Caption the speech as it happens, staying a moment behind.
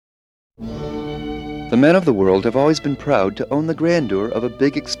The men of the world have always been proud to own the grandeur of a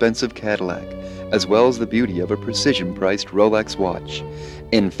big, expensive Cadillac, as well as the beauty of a precision-priced Rolex watch.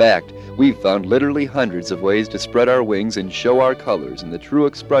 In fact, we've found literally hundreds of ways to spread our wings and show our colors in the true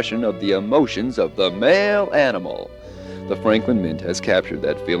expression of the emotions of the male animal. The Franklin Mint has captured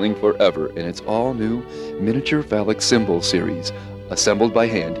that feeling forever in its all-new Miniature Phallic Symbol series. Assembled by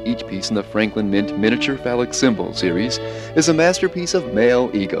hand, each piece in the Franklin Mint Miniature Phallic Symbol series is a masterpiece of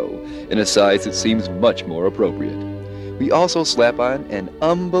male ego, in a size that seems much more appropriate. We also slap on an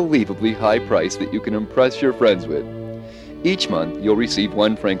unbelievably high price that you can impress your friends with. Each month, you'll receive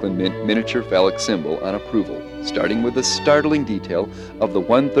one Franklin Mint Miniature Phallic Symbol on approval, starting with the startling detail of the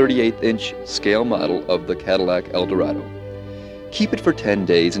 1/38-inch scale model of the Cadillac Eldorado. Keep it for 10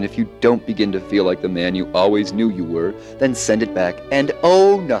 days, and if you don't begin to feel like the man you always knew you were, then send it back and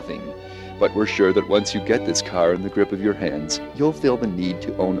owe nothing. But we're sure that once you get this car in the grip of your hands, you'll feel the need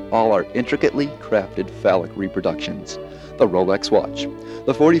to own all our intricately crafted phallic reproductions. The Rolex watch,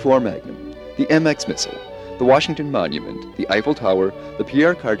 the 44 Magnum, the MX missile, the Washington Monument, the Eiffel Tower, the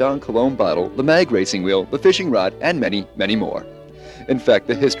Pierre Cardin Cologne bottle, the mag racing wheel, the fishing rod, and many, many more. In fact,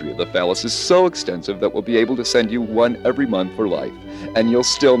 the history of the phallus is so extensive that we'll be able to send you one every month for life, and you'll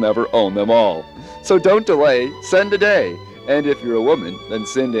still never own them all. So don't delay, send today. And if you're a woman, then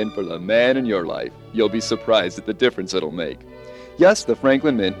send in for the man in your life. You'll be surprised at the difference it'll make. Yes, the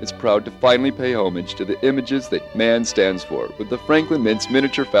Franklin Mint is proud to finally pay homage to the images that man stands for with the Franklin Mint's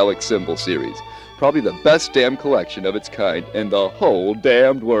Miniature Phallic Symbol series. Probably the best damn collection of its kind in the whole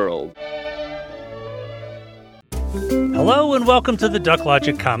damned world. Hello and welcome to the Duck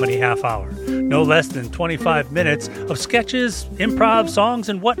Logic Comedy Half Hour. No less than 25 minutes of sketches, improv, songs,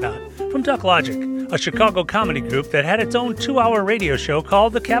 and whatnot from Duck Logic, a Chicago comedy group that had its own 2-hour radio show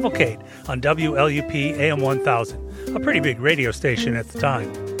called The Cavalcade on WLUP AM 1000, a pretty big radio station at the time.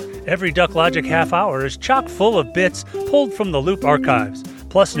 Every Duck Logic Half Hour is chock full of bits pulled from the Loop archives,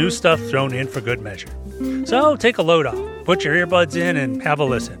 plus new stuff thrown in for good measure. So take a load off, put your earbuds in, and have a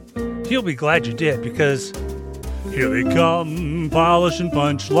listen. You'll be glad you did, because here they come, polishing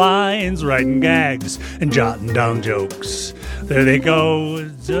punchlines, writing gags, and jotting down jokes. There they go,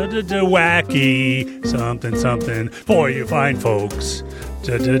 wacky, something, for you fine folks.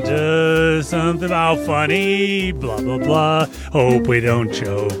 Something about funny, blah, blah, blah, hope we don't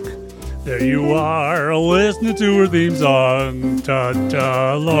choke. There you are, listening to her theme song,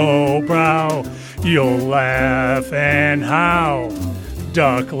 ta-ta, lowbrow, you'll laugh and how.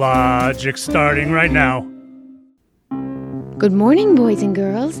 Duck Logic starting right now. Good morning, boys and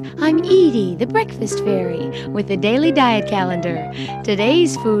girls. I'm Edie, the breakfast fairy, with the daily diet calendar.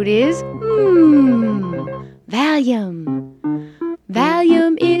 Today's food is, Valium.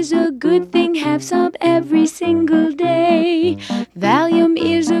 Valium is a good thing, have some every single day. Valium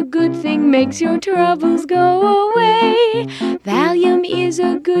is a good thing, makes your troubles go away. Valium is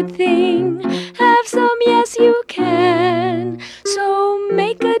a good thing, have some, yes you can. So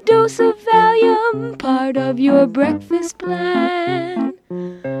make a dose of Valium part of your breakfast plan.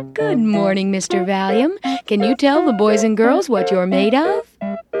 Good morning, Mr. Valium. Can you tell the boys and girls what you're made of?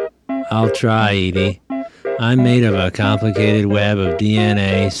 I'll try, Edie. I'm made of a complicated web of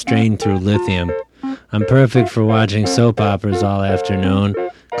DNA strained through lithium. I'm perfect for watching soap operas all afternoon,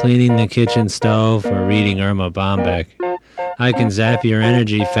 cleaning the kitchen stove, or reading Irma Bombeck. I can zap your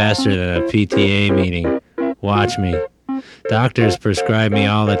energy faster than a PTA meeting. Watch me. Doctors prescribe me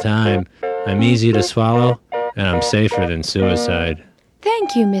all the time. I'm easy to swallow, and I'm safer than suicide.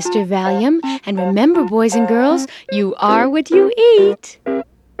 Thank you, Mr. Valium. And remember, boys and girls, you are what you eat.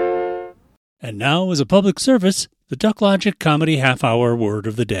 And now, as a public service, the Duck Logic Comedy Half Hour Word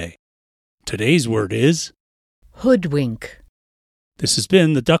of the Day. Today's word is hoodwink. This has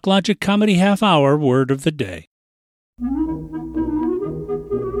been the Duck Logic Comedy Half Hour Word of the Day.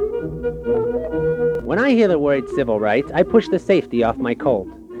 When I hear the word civil rights, I push the safety off my Colt.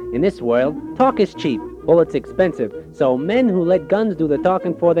 In this world, talk is cheap, bullets expensive, so men who let guns do the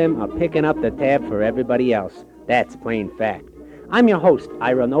talking for them are picking up the tab for everybody else. That's plain fact. I'm your host,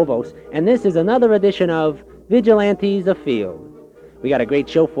 Ira Novos, and this is another edition of Vigilantes Afield. We got a great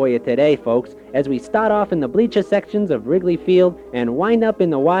show for you today, folks, as we start off in the bleacher sections of Wrigley Field and wind up in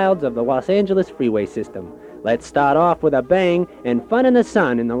the wilds of the Los Angeles freeway system. Let's start off with a bang and fun in the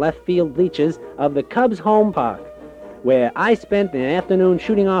sun in the left field bleachers of the Cubs home park, where I spent an afternoon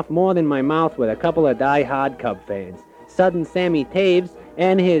shooting off more than my mouth with a couple of die-hard Cub fans, Sudden Sammy Taves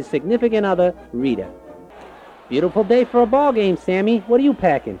and his significant other, Rita. Beautiful day for a ball game, Sammy. What are you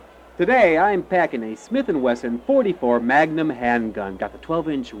packing? Today, I'm packing a Smith & Wesson 44 Magnum handgun. Got the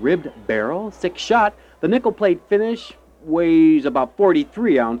 12-inch ribbed barrel, 6-shot, the nickel plate finish, weighs about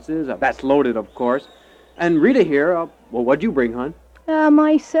 43 ounces. That's loaded, of course. And Rita here, well, what'd you bring, hon?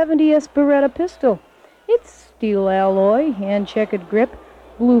 My 70S Beretta pistol. It's steel alloy, hand-checkered grip,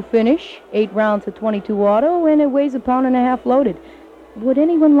 blue finish, 8 rounds of 22 auto, and it weighs 1.5 pounds loaded. Would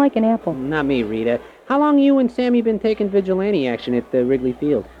anyone like an apple? Not me, Rita. How long you and Sammy been taking vigilante action at the Wrigley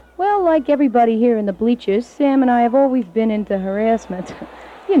Field? Well, like everybody here in the bleachers, Sam and I have always been into harassment.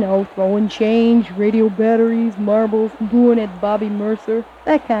 You know, throwing change, radio batteries, marbles, doing it Bobby Mercer,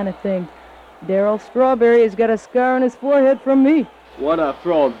 that kind of thing. Darryl Strawberry has got a scar on his forehead from me. What a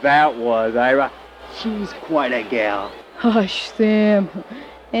throw that was, Ira. She's quite a gal. Hush, Sam.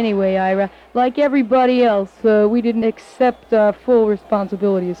 Anyway, Ira, like everybody else, we didn't accept our full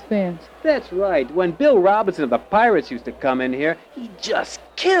responsibility as fans. That's right. When Bill Robinson of the Pirates used to come in here, he'd just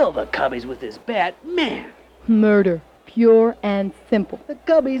kill the Cubbies with his bat. Man. Murder. Pure and simple. The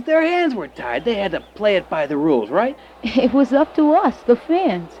Cubbies, their hands were tied. They had to play it by the rules, right? It was up to us, the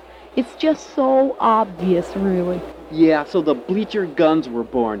fans. It's just so obvious, really. Yeah, so the bleacher guns were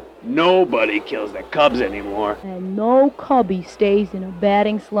born. Nobody kills the Cubs anymore. And no Cubby stays in a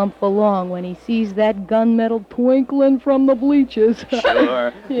batting slump for long when he sees that gunmetal twinkling from the bleachers.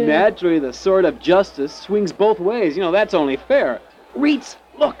 Sure. Yeah. Naturally, the sword of justice swings both ways. You know, that's only fair. Reeds,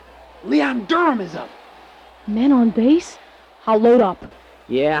 look, Leon Durham is up. Men on base? I'll load up.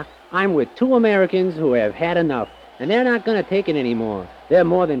 Yeah, I'm with 2 Americans who have had enough, and they're not going to take it anymore. They're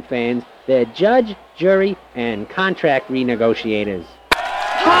more than fans. They're judge, jury, and contract renegotiators.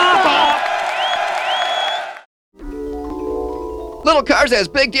 Little Cars has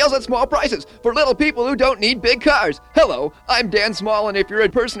big deals at small prices for little people who don't need big cars. Hello, I'm Dan Small, and if you're a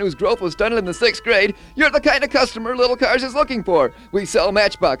person whose growth was stunted in the 6th grade, you're the kind of customer Little Cars is looking for. We sell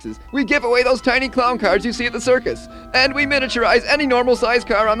matchboxes, we give away those tiny clown cars you see at the circus, and we miniaturize any normal-sized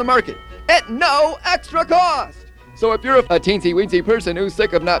car on the market at no extra cost. So if you're a teensy-weensy person who's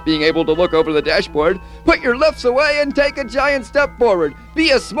sick of not being able to look over the dashboard, put your lifts away and take a giant step forward.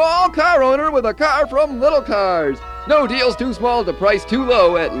 Be a small car owner with a car from Little Cars. No deal's too small to price too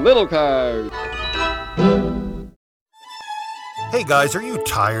low at Little Cars. Hey guys, are you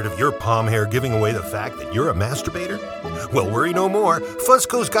tired of your palm hair giving away the fact that you're a masturbator? Well, worry no more.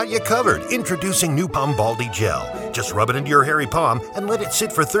 Fuzco's got you covered. Introducing new Palm Baldy Gel. Just rub it into your hairy palm and let it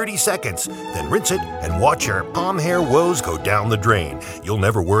sit for 30 seconds. Then rinse it and watch your palm hair woes go down the drain. You'll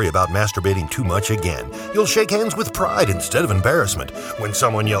never worry about masturbating too much again. You'll shake hands with pride instead of embarrassment. When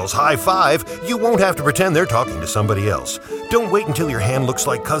someone yells high five, you won't have to pretend they're talking to somebody else. Don't wait until your hand looks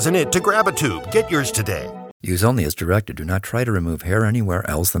like Cousin It to grab a tube. Get yours today. Use only as directed. Do not try to remove hair anywhere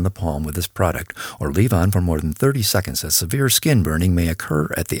else than the palm with this product, or leave on for more than 30 seconds, as severe skin burning may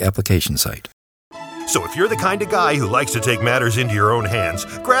occur at the application site. So if you're the kind of guy who likes to take matters into your own hands,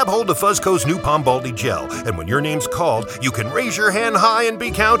 grab hold of Fuzco's new Palm Baldy Gel, and when your name's called, you can raise your hand high and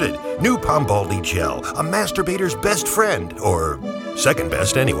be counted. New Palm Baldy Gel, a masturbator's best friend, or second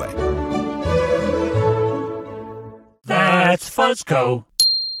best anyway. That's Fuzco.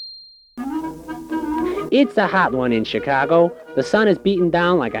 It's a hot one in Chicago. The sun is beating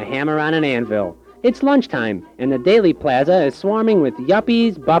down like a hammer on an anvil. It's lunchtime, and the Daily Plaza is swarming with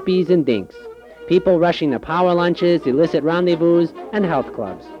yuppies, buppies, and dinks. People rushing to power lunches, illicit rendezvous, and health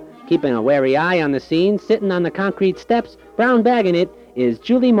clubs. Keeping a wary eye on the scene, sitting on the concrete steps, brown bagging it, is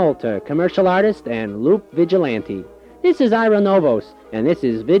Julie Moulter, commercial artist and loop vigilante. This is Ira Novos, and this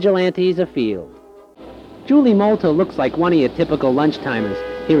is Vigilantes Afield. Julie Moulter looks like one of your typical lunchtimers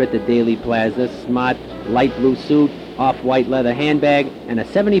here at the Daily Plaza. Smart, light blue suit, off-white leather handbag, and a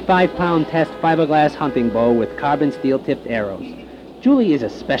 75-pound test fiberglass hunting bow with carbon steel-tipped arrows. Julie is a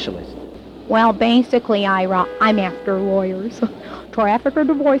specialist. Well, basically, Ira, I'm after lawyers. Traffic or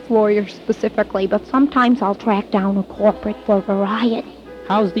divorce lawyers specifically, but sometimes I'll track down a corporate for variety.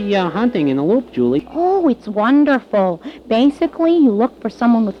 How's the hunting in the loop, Julie? Oh, it's wonderful. Basically, you look for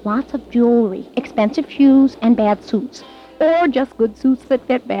someone with lots of jewelry, expensive shoes, and bad suits. Or just good suits that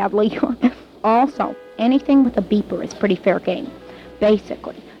fit badly. Also, anything with a beeper is pretty fair game.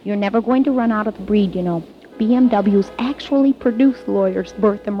 Basically, you're never going to run out of the breed, you know. BMWs actually produce lawyers,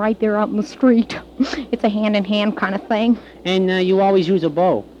 birth them right there out in the street. It's a hand-in-hand kind of thing. And you always use a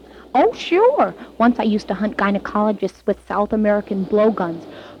bow. Oh, sure. Once I used to hunt gynecologists with South American blowguns,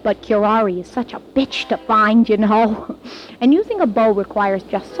 but curare is such a bitch to find, you know. And using a bow requires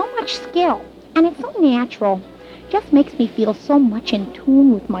just so much skill, and it's so natural. Just makes me feel so much in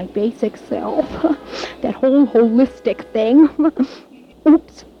tune with my basic self. That whole holistic thing.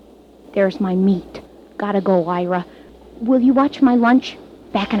 Oops. There's my meat. Gotta go, Ira. Will you watch my lunch?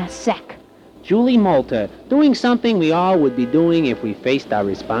 Back in a sec. Julie Moulter, doing something we all would be doing if we faced our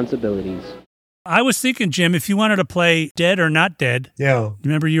responsibilities. I was thinking, Jim, if you wanted to play Dead or Not Dead. Yeah.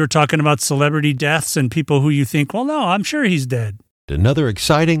 Remember you were talking about celebrity deaths and people who you think, well, no, I'm sure he's dead. Another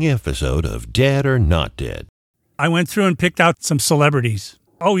exciting episode of Dead or Not Dead. I went through and picked out some celebrities.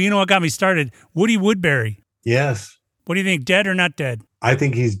 Oh, you know what got me started? Woody Woodbury. Yes. What do you think, dead or not dead? I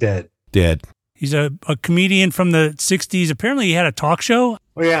think he's dead. Dead. He's a comedian from the 60s. Apparently he had a talk show.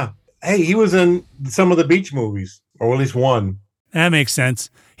 Oh, yeah. Hey, he was in some of the Beach movies, or at least one. That makes sense.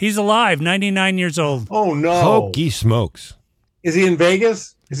 He's alive, 99 years old. Oh, no. Hokey smokes. Is he in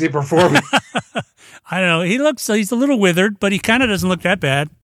Vegas? Is he performing? I don't know. He's a little withered, but he kind of doesn't look that bad.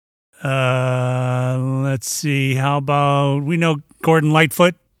 Let's see. How about, we know Gordon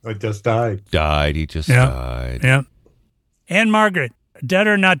Lightfoot? I just died. He just died. Yeah. Anne Margaret, dead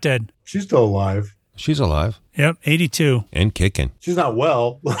or not dead? She's still alive. She's alive. Yep, 82. And kicking. She's not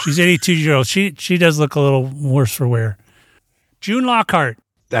well. She's 82 years old. She does look a little worse for wear. June Lockhart.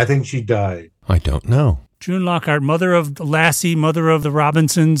 I think she died. I don't know. June Lockhart, mother of Lassie, mother of the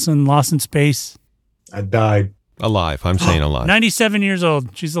Robinsons and Lost in Space. I died. Alive. I'm saying alive. 97 years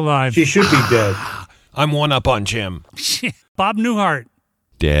old. She's alive. She should be dead. I'm one up on Jim. Bob Newhart.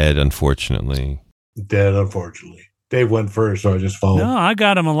 Dead, unfortunately. Dead, unfortunately. Dave went first, so I just followed. No, I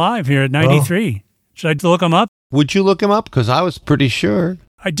got him alive here at 93. Should I look him up? Would you look him up? Because I was pretty sure.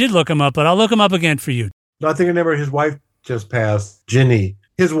 I did look him up, but I'll look him up again for you. No, I think I remember his wife just passed, Ginny.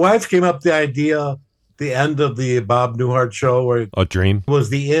 His wife came up with the idea, the end of the Bob Newhart show, where A dream? was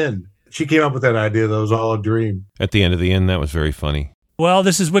the end. She came up with that idea that it was all a dream. At the end of the end, that was very funny. Well,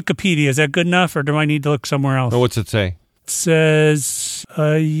 this is Wikipedia. Is that good enough, or do I need to look somewhere else? Oh, what's it say? It says,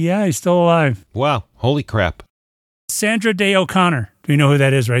 yeah, he's still alive. Wow. Holy crap. Sandra Day O'Connor. Do you know who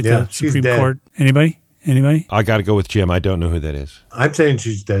that is, right? Yeah, The she's Supreme dead. Court. Anybody? I got to go with Jim. I don't know who that is. I'm saying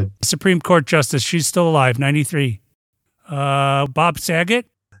she's dead. Supreme Court Justice. She's still alive, 93. Bob Saget.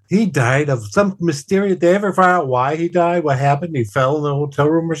 He died of some mysterious... Did they ever find out why he died? What happened? He fell in the hotel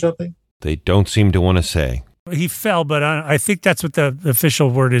room or something? They don't seem to want to say. He fell, but I think that's what the official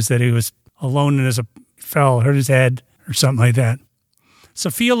word is, that he was alone and fell, hurt his head or something like that.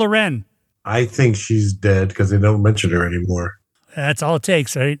 Sophia Loren. I think she's dead because they don't mention her anymore. That's all it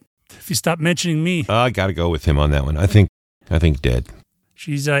takes, right? If you stop mentioning me. I got to go with him on that one. I think dead.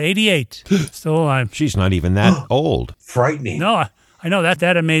 She's 88, still alive. She's not even that old. Frightening. No, I know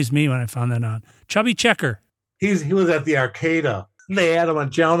that amazed me when I found that out. Chubby Checker. He was at the Arcada. They had him on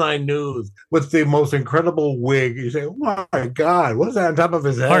Channel 9 News with the most incredible wig. You say, oh my God, what's that on top of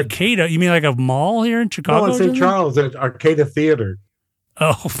his head? Arcada? You mean like a mall here in Chicago? No, in St. Charles at Arcada Theater.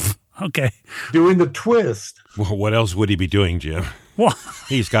 Oh, okay. Doing the twist. Well, what else would he be doing, Jim? What?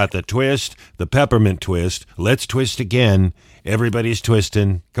 He's got the twist, the peppermint twist. Let's twist again. Everybody's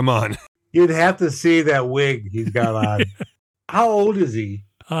twisting. Come on. You'd have to see that wig he's got on. How old is he?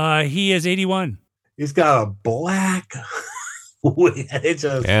 He is 81. He's got a black wig. It's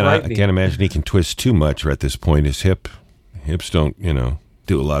just And I frightening. can't imagine he can twist too much at this point. His hips don't,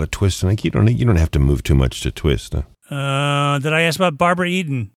 do a lot of twisting. Like you don't have to move too much to twist. Did I ask about Barbara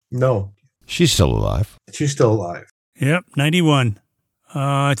Eden? No, She's still alive. she's still alive. Yep, 91.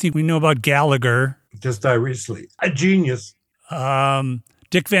 I think we know about Gallagher. Just died recently. A genius.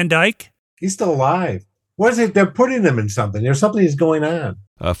 Dick Van Dyke. He's still alive. What is it? They're putting him in something. There's something is going on.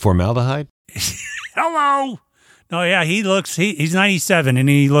 Formaldehyde? Hello. No, yeah, he's 97 and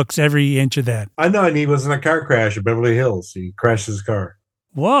he looks every inch of that. I know, and he was in a car crash in Beverly Hills. He crashed his car.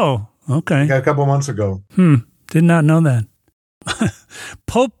 Whoa. Okay. A couple months ago. Did not know that.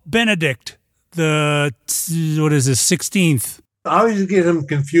 Pope Benedict, the 16th. I always get him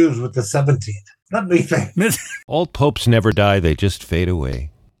confused with the 17th. Let me think. Old popes never die. They just fade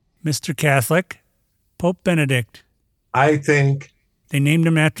away. Mr. Catholic, Pope Benedict. I think. They named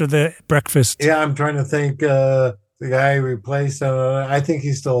him after the breakfast. Yeah, I'm trying to think. The guy replaced. I think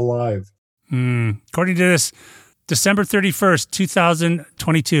he's still alive. According to this, December 31st,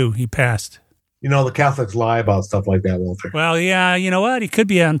 2022, he passed. You know, the Catholics lie about stuff like that, Walter. Well, yeah, you know what? He could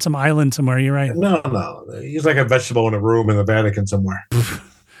be on some island somewhere. You're right. No. He's like a vegetable in a room in the Vatican somewhere.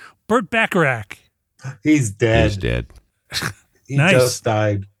 Burt Bacharach. He's dead. He's dead. He Nice. just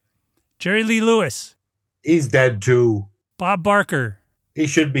died. Jerry Lee Lewis. He's dead, too. Bob Barker. He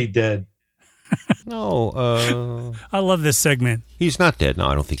should be dead. No, I love this segment. he's not dead. No,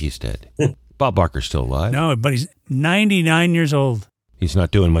 I don't think he's dead. Bob Barker's still alive. No, but he's 99 years old. He's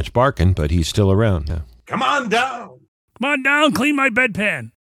not doing much barking, but he's still around. Yeah. Come on down. Come on down, clean my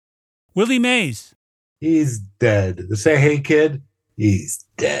bedpan. Willie Mays. He's dead. To say, hey, kid, he's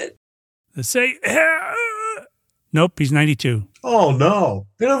dead. They say, nope, he's 92. Oh, no.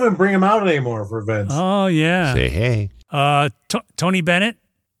 They don't even bring him out anymore for events. Oh, yeah. Say hey. Tony Bennett.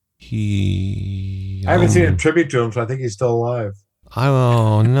 I haven't seen a tribute to him, so I think he's still alive.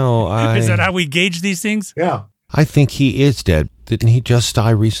 Oh, no. Is that how we gauge these things? Yeah. I think he is dead. Didn't he just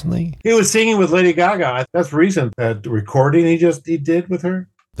die recently? He was singing with Lady Gaga. That's recent, that recording he did with her.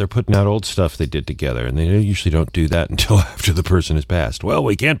 They're putting out old stuff they did together, and they usually don't do that until after the person has passed. Well,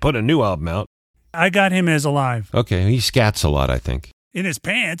 we can't put a new album out. I got him as alive. Okay, he scats a lot, I think. In his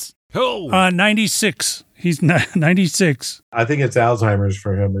pants? Oh! 96. He's 96. I think it's Alzheimer's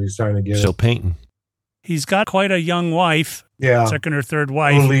for him. He's starting to get Still painting. He's got quite a young wife. Yeah. Second or third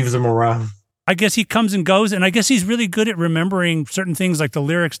wife. Who leaves him around. I guess he comes and goes, and I guess he's really good at remembering certain things like the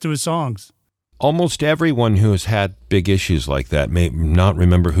lyrics to his songs. Almost everyone who has had big issues like that may not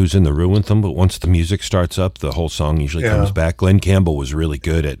remember who's in the room with them, but once the music starts up, the whole song usually comes back. Glenn Campbell was really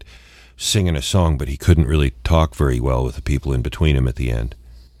good at singing a song, but he couldn't really talk very well with the people in between him at the end.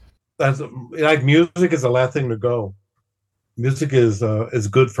 That's like music is the last thing to go. Music is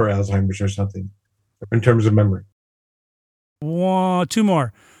good for Alzheimer's or something in terms of memory. Two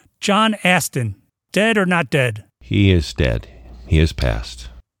more. John Astin, dead or not dead? He is dead. He has passed.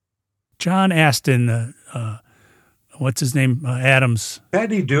 John Astin, what's his name? Adams.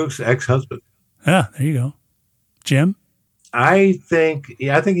 Patty Duke's ex-husband. Yeah, there you go. Jim? I think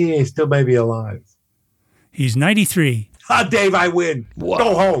he still may be alive. He's 93. Dave, I win. Whoa.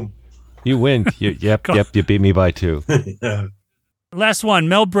 Go home. You win. Yep, you beat me by 2. Yeah. Last one,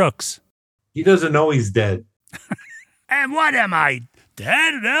 Mel Brooks. He doesn't know he's dead. And what am I?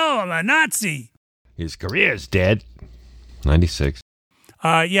 Dead? No, I'm a Nazi. His career's dead. 96.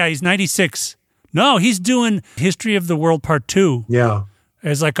 Yeah, he's 96. No, he's doing History of the World Part 2. Yeah.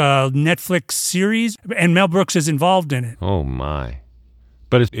 As like a Netflix series, and Mel Brooks is involved in it. Oh, my.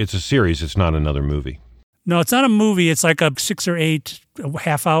 But it's a series. It's not another movie. No, it's not a movie. It's like a 6 or 8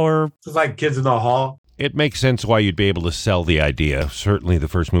 half-hour. It's like Kids in the Hall. It makes sense why you'd be able to sell the idea. Certainly the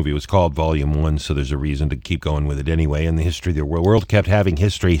first movie was called Volume 1, so there's a reason to keep going with it anyway. And the History of the World kept having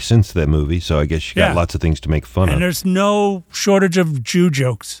history since that movie, so I guess you got lots of things to make fun of. And there's no shortage of Jew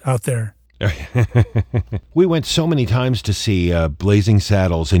jokes out there. We went so many times to see Blazing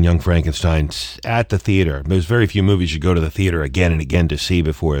Saddles and Young Frankenstein at the theater. There's very few movies you go to the theater again and again to see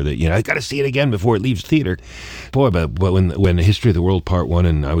before that. I got to see it again before it leaves theater. Boy, but when History of the World Part 1,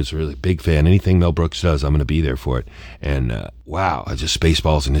 and I was a really big fan. Anything Mel Brooks does, I'm going to be there for it. And wow, just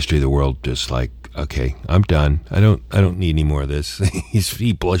Spaceballs and History of the World, just like, okay, I'm done. I don't need any more of this. He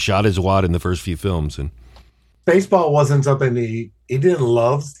shot his wad in the first few films, and Spaceball wasn't something he didn't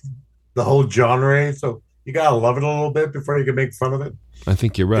love. The whole genre, so you gotta love it a little bit before you can make fun of it. I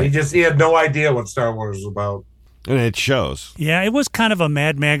think you're right. He had no idea what Star Wars was about. And it shows. Yeah, it was kind of a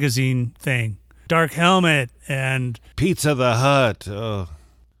Mad Magazine thing. Dark Helmet and Pizza the Hut. Oh.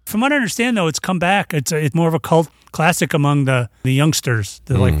 From what I understand, though, it's come back. It's more of a cult classic among the youngsters,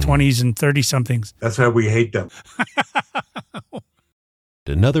 the like 20s and 30-somethings. That's why we hate them.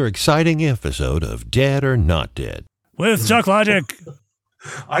 Another exciting episode of Dead or Not Dead. With Chuck Logic.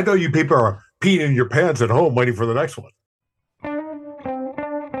 I know you people are peeing in your pants at home waiting for the next one.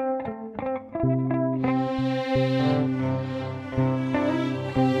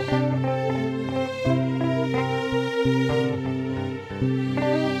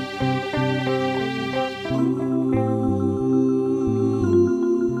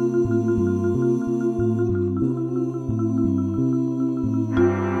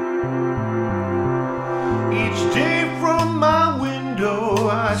 Each day from my window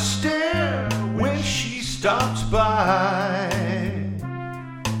I stare when she stops by.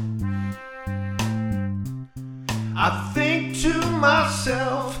 I think to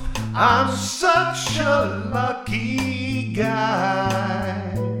myself, I'm such a lucky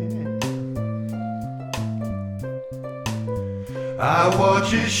guy. I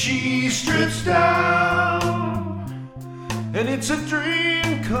watch as she strips down, and it's a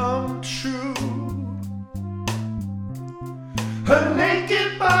dream come true. Her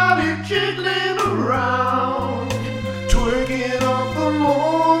naked body jiggling around, twerking off the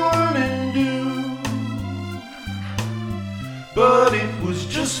morning dew. But it was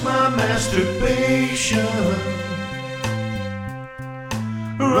just my masturbation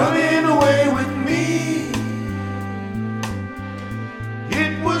running away with me.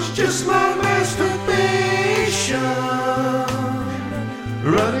 It was just my masturbation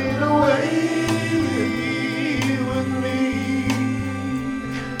running away.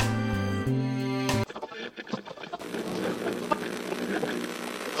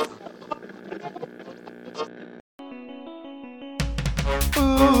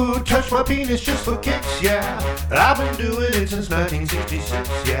 Touch my penis just for kicks, yeah. I've been doing it since 1966,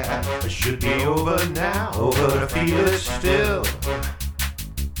 yeah. It should be over now, but I feel it still.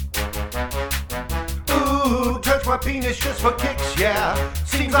 penis just for kicks, yeah.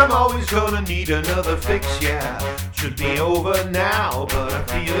 Seems I'm always gonna need another fix, yeah. Should be over now, but I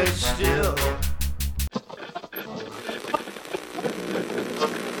feel it still.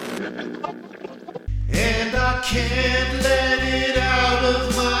 And I can't let it out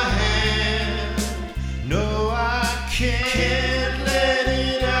of my hand. No, I can't let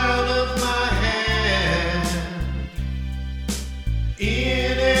it out of my hand.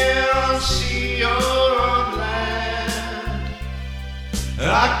 In air, on sea, or on land,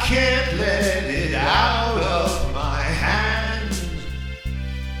 I can't let it out of my hand.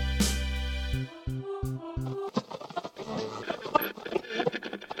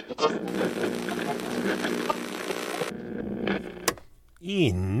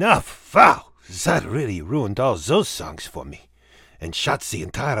 Enough! Wow, that really ruined all those songs for me. And shuts the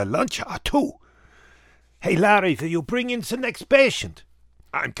entire lunch hour, too. Hey, Larry, will you bring in the next patient?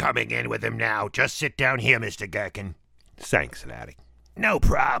 I'm coming in with him now. Just sit down here, Mr. Gherkin. Thanks, Larry. No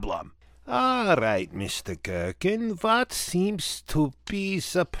problem. All right, Mr. Gherkin, what seems to be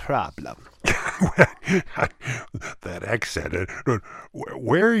the problem? That accent.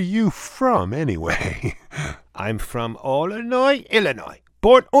 Where are you from, anyway? I'm from Illinois,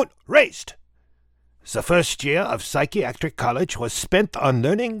 born and raised. The first year of psychiatric college was spent on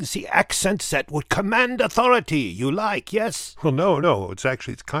learning the accents that would command authority. You like, yes? Well, no.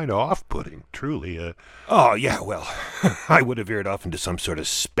 It's kind of off-putting, truly. Oh, yeah, well, I would have veered off into some sort of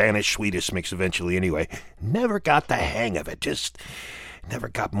Spanish-Swedish mix eventually anyway. Never got the hang of it, just never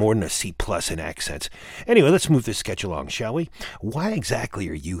got more than a C+ in accents. Anyway, let's move this sketch along, shall we? Why exactly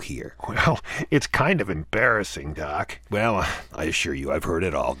are you here? Well, it's kind of embarrassing, Doc. Well, I assure you, I've heard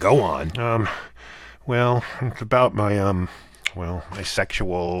it all. Go on. Well, it's about my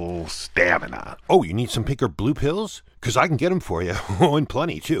sexual stamina. Oh, you need some pink or blue pills? 'Cause I can get them for you. Oh, and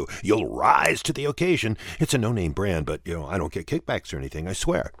plenty, too. You'll rise to the occasion. It's a no-name brand, but, I don't get kickbacks or anything, I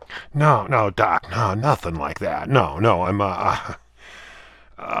swear. No, Doc. No, nothing like that. No, I'm,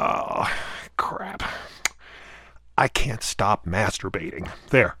 oh, crap. I can't stop masturbating.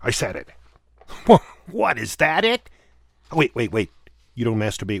 There, I said it. What, is that it? Wait. You don't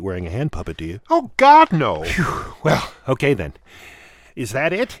masturbate wearing a hand puppet, do you? Oh, God, no. Phew. Well, okay then. Is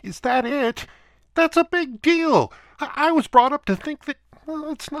that it? Is that it? That's a big deal. I was brought up to think that,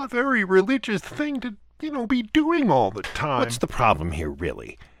 it's not a very religious thing to, be doing all the time. What's the problem here,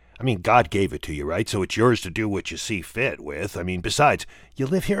 really? I mean, God gave it to you, right? So it's yours to do what you see fit with. I mean, besides, you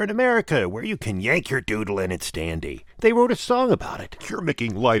live here in America, where you can yank your doodle and it's dandy. They wrote a song about it. You're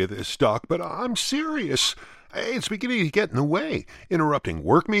making light of this, Doc, but I'm serious. It's beginning to get in the way, interrupting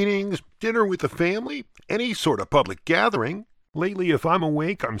work meetings, dinner with the family, any sort of public gathering. Lately, if I'm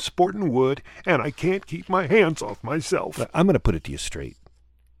awake, I'm sporting wood, and I can't keep my hands off myself. I'm going to put it to you straight.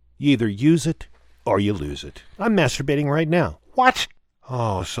 You either use it, or you lose it. I'm masturbating right now. What?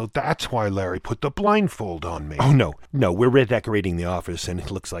 Oh, so that's why Larry put the blindfold on me. Oh, no, we're redecorating the office, and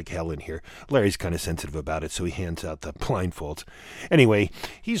it looks like hell in here. Larry's kind of sensitive about it, so he hands out the blindfolds. Anyway,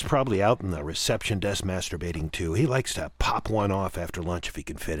 he's probably out in the reception desk masturbating, too. He likes to pop one off after lunch if he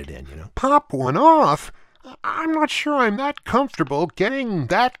can fit it in, Pop one off? I'm not sure I'm that comfortable getting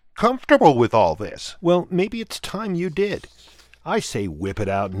that comfortable with all this. Well, maybe it's time you did. I say whip it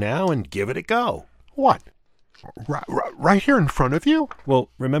out now and give it a go. What? Right here in front of you?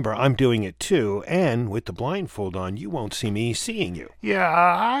 Well, remember, I'm doing it too, and with the blindfold on, you won't see me seeing you. Yeah,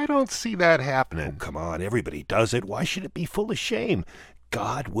 I don't see that happening. Oh, come on, everybody does it. Why should it be full of shame?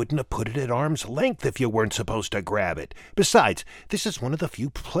 God wouldn't have put it at arm's length if you weren't supposed to grab it. Besides, this is one of the few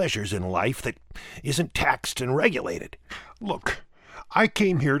pleasures in life that isn't taxed and regulated. Look, I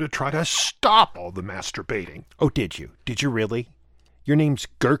came here to try to stop all the masturbating. Oh, did you? Did you really? Your name's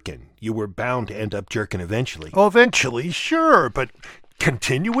Gherkin. You were bound to end up jerking eventually. Eventually, sure, but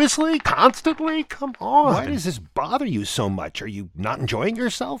continuously? Constantly? Come on. Why does this bother you so much? Are you not enjoying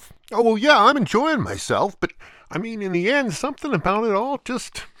yourself? Oh, well, yeah, I'm enjoying myself, but, in the end, something about it all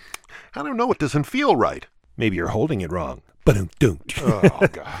just, I don't know, it doesn't feel right. Maybe you're holding it wrong. Ba-dum-dum. Oh,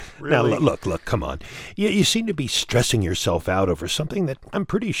 God, really? Now, look, come on. You seem to be stressing yourself out over something that I'm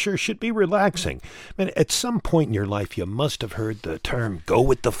pretty sure should be relaxing. At some point in your life, you must have heard the term go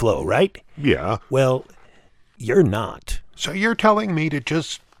with the flow, right? Yeah. Well, you're not. So you're telling me to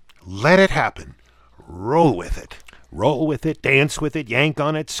just let it happen. Roll with it. Roll with it, dance with it, yank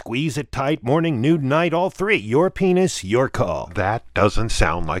on it, squeeze it tight, morning, noon, night, all three. Your penis, your call. That doesn't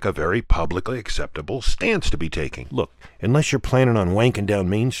sound like a very publicly acceptable stance to be taking. Look, unless you're planning on wanking down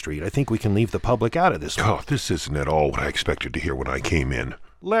Main Street, I think we can leave the public out of this one. Oh, this isn't at all what I expected to hear when I came in.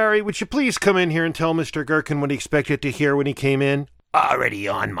 Larry, would you please come in here and tell Mr. Gherkin what he expected to hear when he came in? Already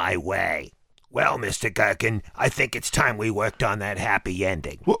on my way. Well, Mr. Gherkin, I think it's time we worked on that happy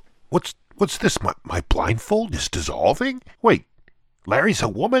ending. What's this? My blindfold is dissolving? Wait, Larry's a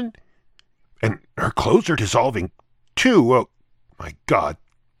woman? And her clothes are dissolving, too. Oh, my God.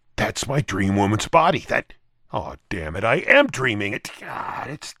 That's my dream woman's body. Oh, damn it, I am dreaming it. God,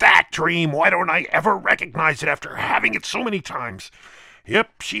 it's that dream. Why don't I ever recognize it after having it so many times?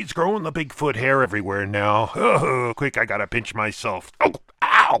 Yep, she's growing the Bigfoot hair everywhere now. Oh, quick, I gotta pinch myself. Oh,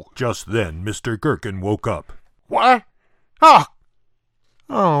 ow! Just then, Mr. Gherkin woke up. What?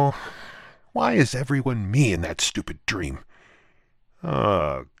 Oh, why is everyone me in that stupid dream?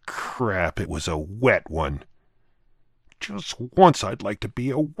 Oh, crap, it was a wet one. Just once I'd like to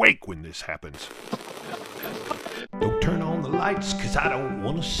be awake when this happens. Don't turn on the lights, 'cause I don't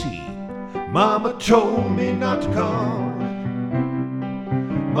want to see. Mama told me not to come.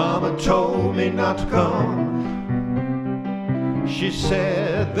 Mama told me not to come. She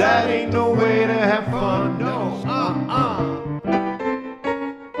said that ain't no way to have fun. No,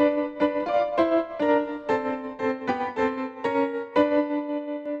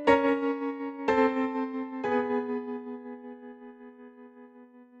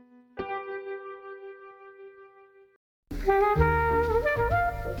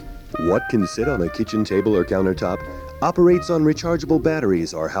 What can sit on a kitchen table or countertop operates on rechargeable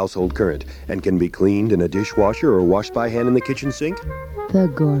batteries or household current and can be cleaned in a dishwasher or washed by hand in the kitchen sink?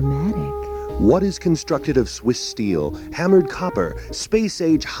 The Gourmatic. What is constructed of Swiss steel, hammered copper,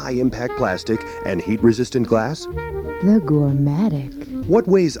 space-age high-impact plastic, and heat-resistant glass? The Gourmatic. What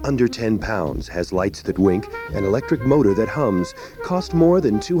weighs under 10 pounds, has lights that wink, an electric motor that hums, cost more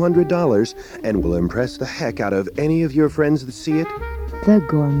than $200, and will impress the heck out of any of your friends that see it? The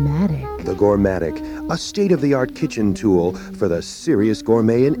Gourmatic. The Gourmatic, a state-of-the-art kitchen tool for the serious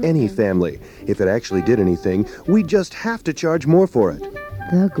gourmet in any family. If it actually did anything, we'd just have to charge more for it.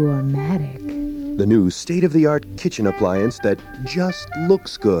 The Gourmatic. The new state-of-the-art kitchen appliance that just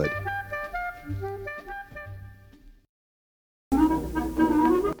looks good.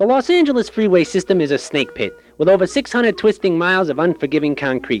 The Los Angeles freeway system is a snake pit with over 600 twisting miles of unforgiving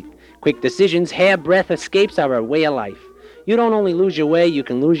concrete. Quick decisions, hair-breadth escapes are a way of life. You don't only lose your way, you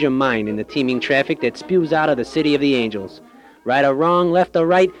can lose your mind in the teeming traffic that spews out of the city of the angels. Right or wrong, left or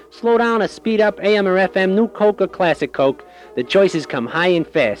right, slow down or speed up, AM or FM, new Coke or classic Coke. The choices come high and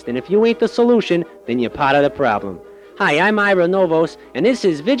fast, and if you ain't the solution, then you're part of the problem. Hi, I'm Ira Novos, and this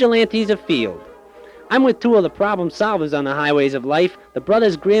is Vigilantes of Field. I'm with two of the problem solvers on the highways of life, the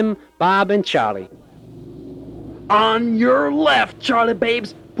brothers Grimm, Bob, and Charlie. On your left, Charlie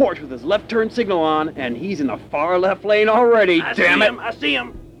Babes. Porch with his left turn signal on, and he's in the far left lane already. Damn it! I see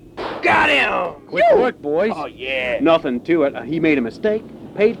him. Got him. Quick work, boys. Oh, yeah. Nothing to it. He made a mistake.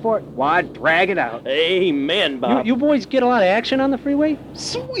 Paid for it. Why drag it out? Amen, Bob. You boys get a lot of action on the freeway?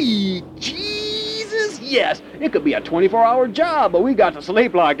 Sweet Jesus, yes. It could be a 24-hour job, but we got to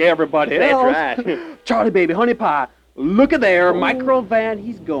sleep like everybody else. That's right. Charlie, baby, honey pie. Look at there, micro van.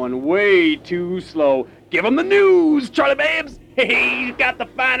 He's going way too slow. Give him the news, Charlie Babes. He's got the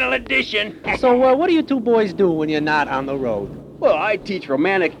final edition. So, what do you two boys do when you're not on the road? Well, I teach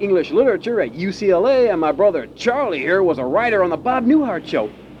romantic English literature at UCLA, and my brother Charlie here was a writer on the Bob Newhart Show.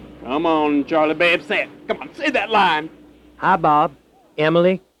 Come on, Charlie Babe, say it. Come on, say that line. Hi, Bob.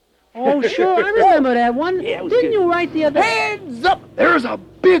 Emily? Oh, sure, I remember that one. Yeah, Didn't you write the other... Heads up! There's a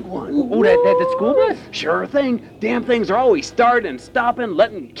big one. Oh, that the school bus? Sure thing. Damn things are always starting and stopping,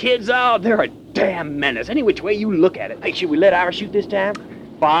 letting kids out. They're a damn menace, any which way you look at it. Hey, should we let Ira shoot this time?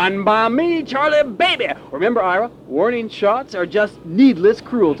 Fine by me, Charlie Baby. Remember, Ira, warning shots are just needless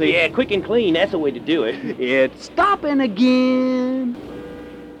cruelty. Yeah, quick and clean, that's the way to do it. It's stopping again.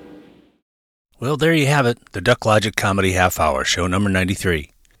 Well, there you have it, the Duck Logic Comedy Half Hour, show number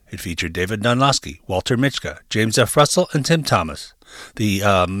 93. It featured David Dunlosky, Walter Mitchka, James F. Russell, and Tim Thomas. The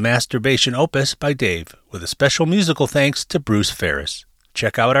masturbation opus by Dave, with a special musical thanks to Bruce Ferris.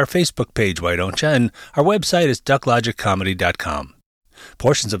 Check out our Facebook page, why don't you? And our website is ducklogiccomedy.com.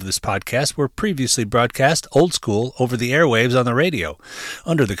 Portions of this podcast were previously broadcast old school over the airwaves on the radio,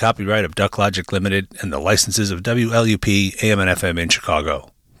 under the copyright of Duck Logic Limited and the licenses of WLUP AM and FM in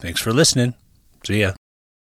Chicago. Thanks for listening. See ya.